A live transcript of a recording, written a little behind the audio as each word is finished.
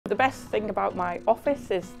The best thing about my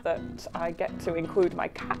office is that I get to include my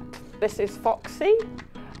cat. This is Foxy,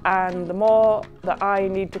 and the more that I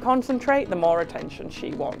need to concentrate, the more attention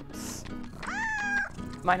she wants.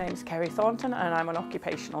 My name's Kerry Thornton and I'm an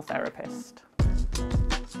occupational therapist.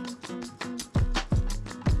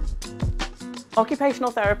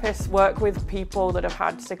 Occupational therapists work with people that have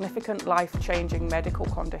had significant life-changing medical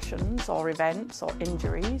conditions or events or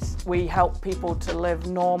injuries. We help people to live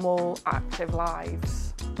normal, active lives.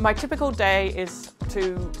 My typical day is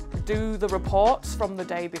to do the reports from the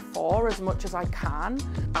day before as much as I can.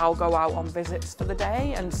 I'll go out on visits for the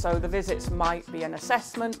day, and so the visits might be an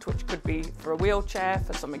assessment, which could be for a wheelchair,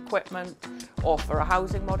 for some equipment, or for a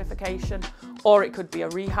housing modification, or it could be a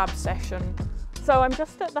rehab session. So I'm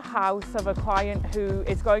just at the house of a client who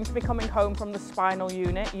is going to be coming home from the spinal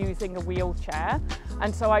unit using a wheelchair,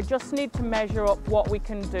 and so I just need to measure up what we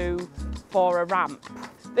can do for a ramp.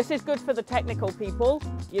 This is good for the technical people.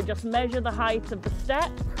 You just measure the height of the step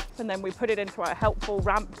and then we put it into a helpful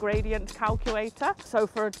ramp gradient calculator. So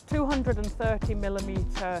for a 230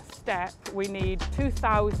 millimetre step, we need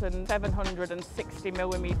 2,760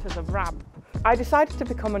 millimetres of ramp. I decided to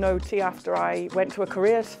become an OT after I went to a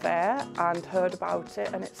careers fair and heard about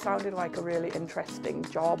it, and it sounded like a really interesting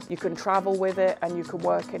job. You can travel with it and you can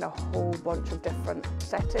work in a whole bunch of different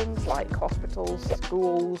settings like hospitals,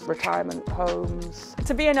 schools, retirement homes.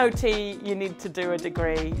 To be an OT, you need to do a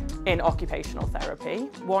degree in occupational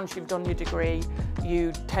therapy. Once you've done your degree,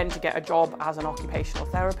 you tend to get a job as an occupational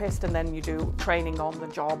therapist, and then you do training on the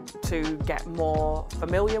job to get more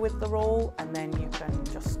familiar with the role, and then you can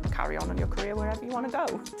just carry on in your career wherever you want to go.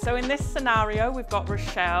 So in this scenario, we've got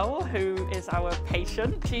Rochelle, who is our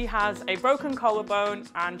patient. She has a broken collarbone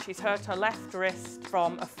and she's hurt her left wrist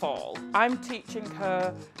from a fall. I'm teaching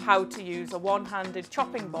her how to use a one-handed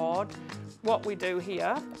chopping board. What we do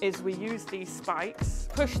here is we use these spikes,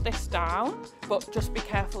 push this down, but just be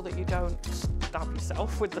careful that you don't stab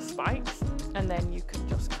yourself with the spikes, and then you can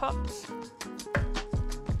just cut.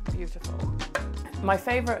 Beautiful. My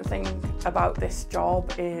favourite thing about this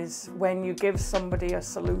job is when you give somebody a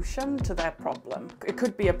solution to their problem. It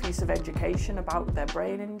could be a piece of education about their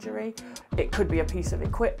brain injury, it could be a piece of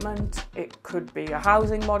equipment, it could be a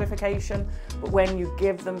housing modification, but when you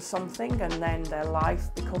give them something and then their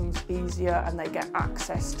life becomes easier and they get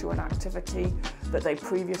access to an activity that they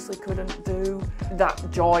previously couldn't do, that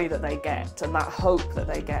joy that they get and that hope that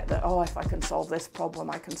they get that, oh, if I can solve this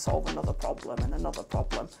problem, I can solve another problem and another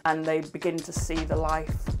problem. And they begin to see the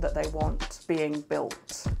life that they want being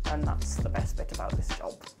built, and that's the best bit about this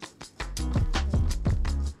job.